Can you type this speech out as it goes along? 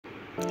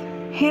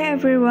Hey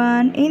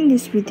everyone, in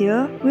this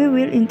video, we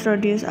will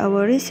introduce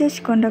our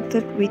research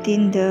conducted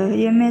within the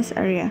EMS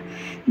area.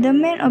 The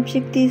main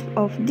objective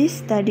of this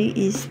study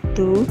is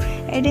to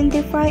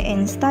identify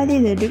and study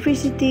the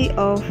diversity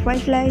of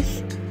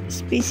wildlife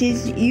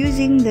species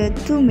using the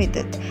two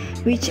methods,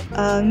 which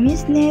are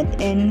mist net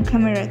and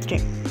camera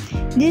trap.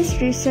 This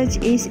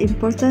research is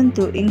important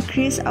to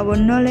increase our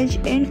knowledge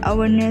and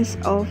awareness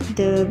of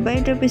the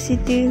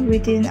biodiversity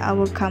within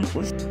our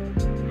campus.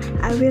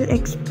 I will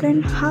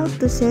explain how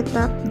to set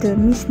up the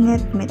mist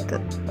net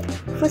method.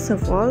 First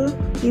of all,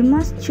 we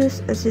must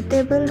choose a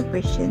suitable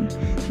location.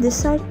 The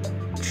site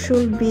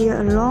should be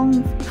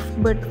along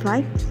bird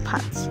flight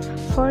paths,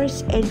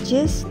 forest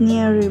edges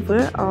near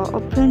river or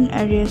open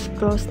areas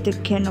close to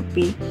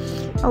canopy.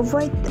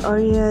 Avoid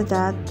areas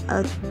that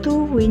are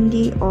too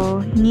windy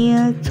or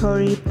near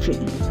tall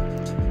tree.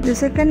 The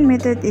second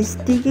method is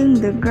digging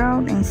the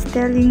ground and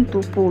installing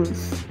two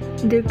pools.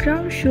 The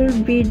ground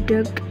should be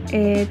dug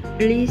at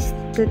least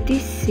 30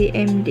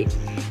 cm deep,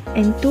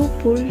 and two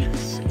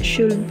pools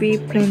should be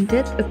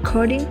planted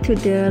according to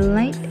the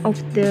length of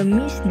the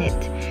mist net,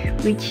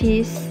 which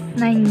is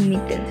 9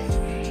 meters.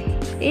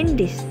 In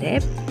this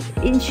step,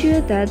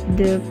 ensure that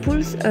the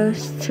pools are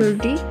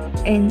sturdy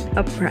and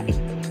upright.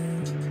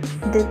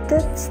 The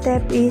third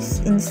step is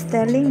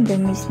installing the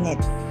mist net.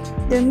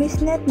 The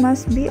mist net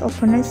must be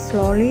opened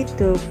slowly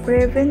to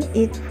prevent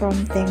it from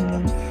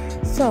tangling,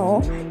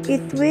 so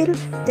it will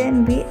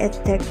then be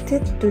attached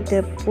to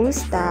the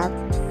pools that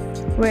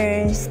were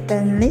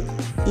installed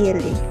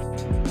early.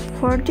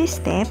 For this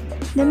step,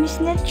 the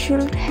mist net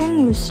should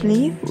hang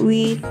loosely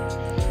with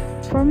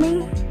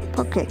forming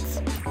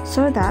pockets,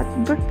 so that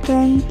birds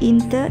can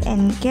enter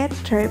and get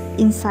trapped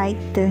inside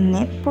the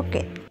net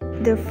pocket.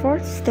 The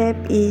fourth step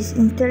is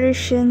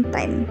installation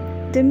time.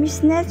 The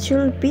mist net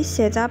should be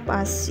set up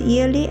as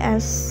early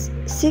as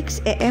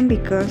 6 a.m.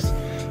 because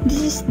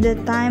this is the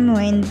time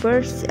when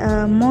birds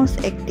are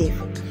most active.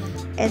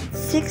 At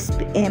 6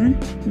 p.m.,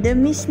 the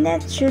mist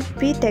net should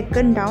be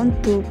taken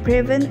down to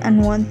prevent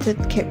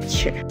unwanted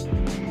capture.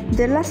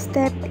 The last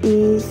step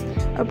is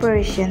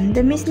operation.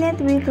 The mist net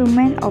will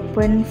remain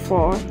open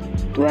for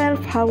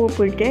 12 hours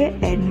per day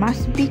and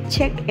must be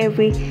checked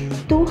every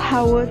 2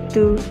 hours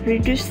to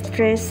reduce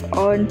stress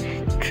on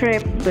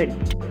trapped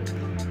birds.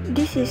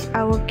 This is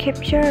our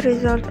capture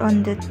result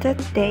on the third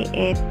day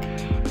at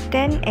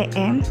 10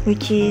 a.m.,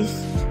 which is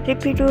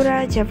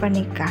Lepidura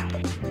javanica.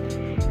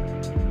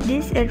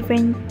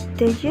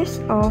 Disadvantages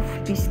of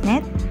mist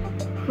net: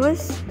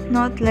 first,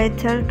 not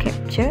lethal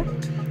capture.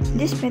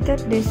 This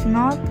method does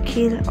not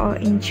kill or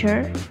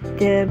injure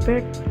the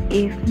bird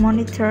if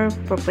monitored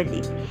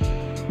properly.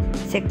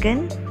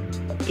 Second,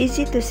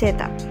 easy to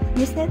set up.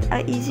 Mist nets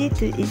are easy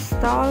to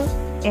install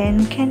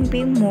and can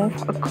be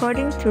moved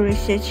according to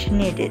research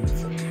needed.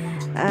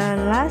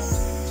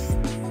 Last,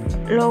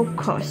 low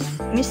cost.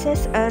 Mist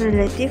nets are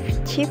relatively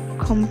cheap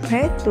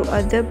compared to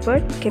other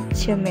bird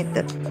capture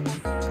methods.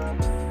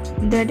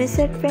 The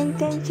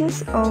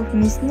disadvantages of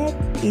mist net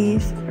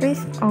is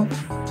risk of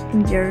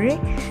injury.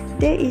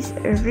 There is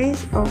a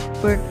risk of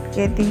bird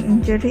getting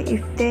injured if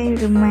they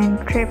remain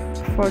trapped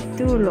for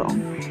too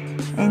long.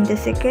 And the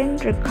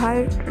second,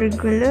 required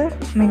regular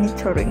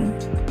monitoring.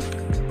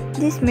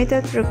 This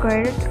method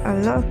required a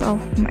lot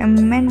of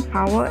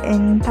manpower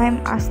and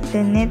time as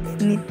the nets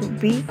need to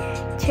be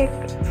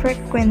checked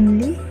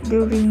frequently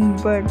during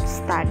bird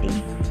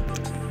study.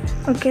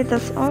 Okay,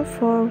 that's all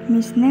for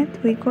mist net.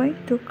 We're going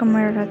to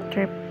camera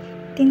trap.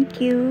 Thank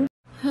you.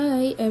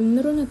 Hi, I'm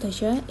Nurul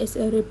Natashah. As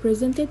a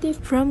representative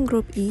from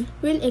Group E,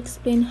 will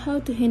explain how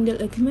to handle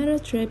a camera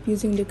trap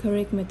using the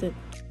correct method.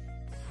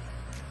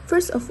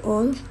 First of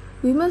all,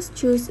 we must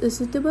choose a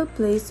suitable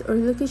place or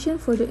location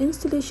for the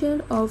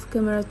installation of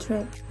camera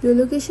trap. The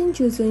location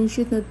chosen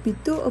should not be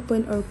too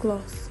open or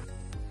closed.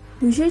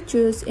 We should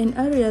choose an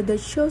area that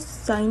shows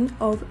signs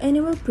of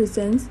animal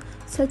presence,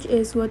 such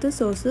as water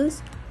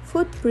sources,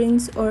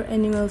 footprints, or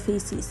animal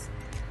feces.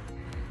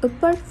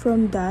 Apart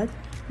from that,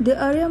 the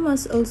area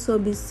must also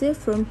be safe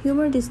from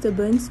human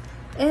disturbance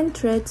and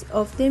threats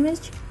of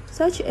damage,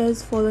 such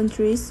as fallen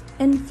trees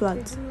and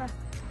floods.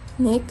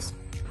 Next,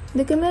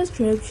 the camera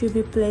trap should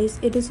be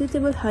placed at a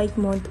suitable height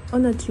mount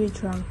on a tree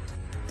trunk.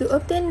 To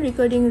obtain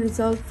recording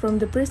results from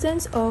the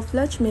presence of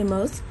large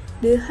mammals,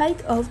 the height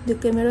of the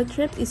camera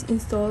trap is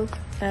installed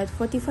at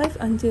 45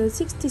 until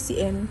 60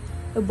 cm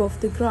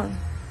above the ground,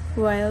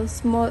 while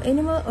small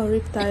animals or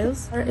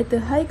reptiles are at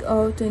the height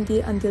of 20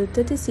 until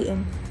 30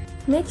 cm.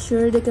 Make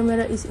sure the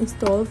camera is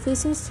installed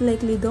facing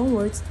slightly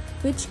downwards,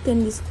 which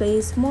can display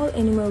small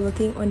animal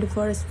walking on the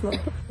forest floor.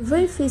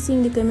 Avoid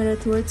facing the camera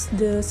towards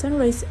the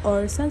sunrise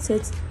or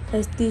sunsets,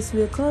 as this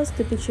will cause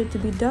the picture to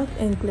be dark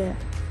and clear.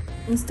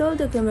 Install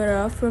the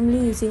camera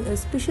firmly using a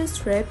special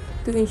strap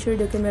to ensure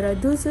the camera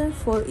doesn't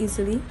fall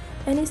easily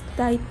and is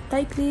tied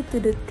tightly to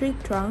the tree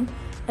trunk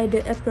at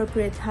the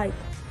appropriate height.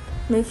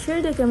 Make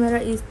sure the camera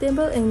is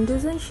stable and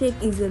doesn't shake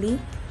easily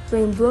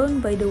when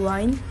blown by the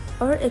wind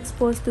or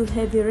exposed to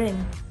heavy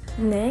rain.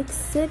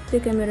 Next, set the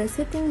camera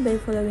setting by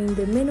following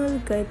the manual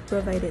guide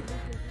provided.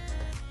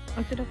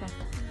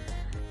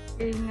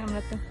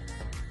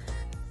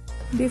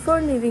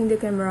 Before leaving the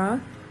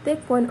camera,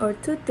 take 1 or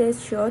 2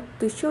 test shots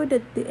to show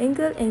that the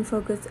angle and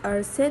focus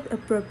are set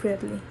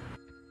appropriately.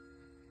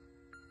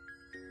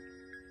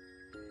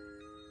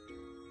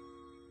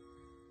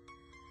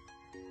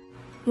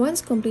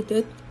 Once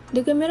completed,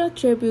 the camera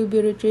trap will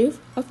be retrieved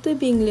after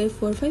being left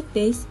for 5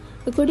 days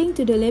according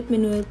to the lab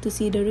manual to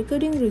see the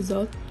recording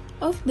result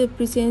of the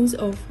presence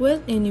of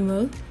wild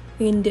animal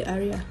in the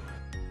area.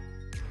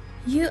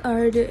 Here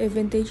are the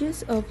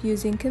advantages of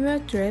using camera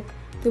trap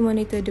to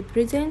monitor the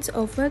presence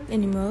of wild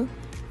animal,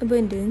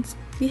 abundance,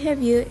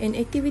 behavior, and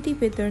activity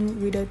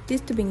pattern without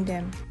disturbing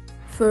them.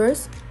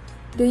 First,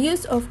 the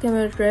use of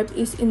camera trap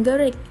is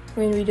indirect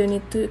when we don't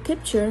need to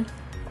capture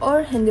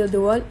or handle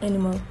the wild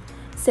animal.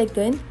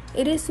 Second,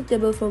 it is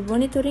suitable for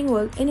monitoring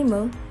wild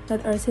animals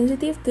that are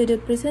sensitive to the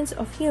presence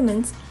of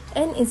humans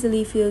and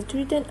easily feel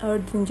threatened or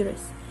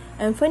dangerous.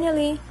 And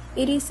finally,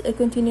 it is a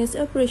continuous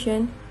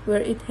operation where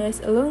it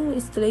has a long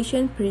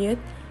installation period,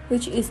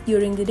 which is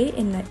during the day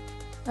and night.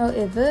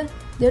 However,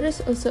 there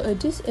is also a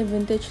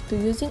disadvantage to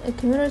using a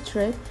camera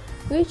trap,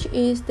 which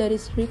is that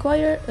it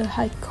requires a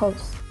high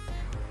cost.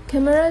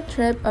 Camera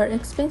traps are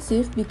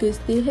expensive because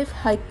they have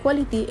high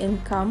quality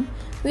and come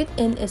with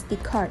an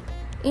SD card.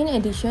 In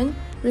addition,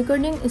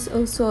 recording is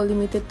also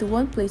limited to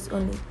one place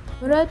only.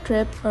 Camera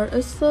traps are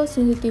also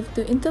sensitive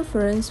to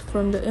interference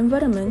from the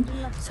environment,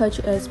 such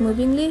as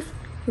moving leaves,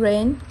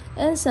 rain,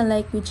 and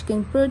sunlight, which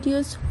can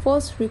produce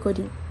false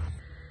recording.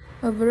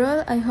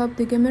 Overall, I hope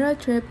the camera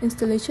trap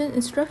installation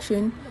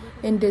instruction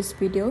in this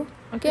video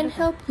can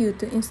help you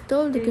to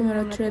install the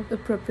camera trap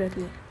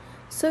appropriately.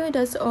 So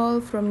that's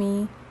all from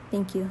me.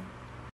 Thank you.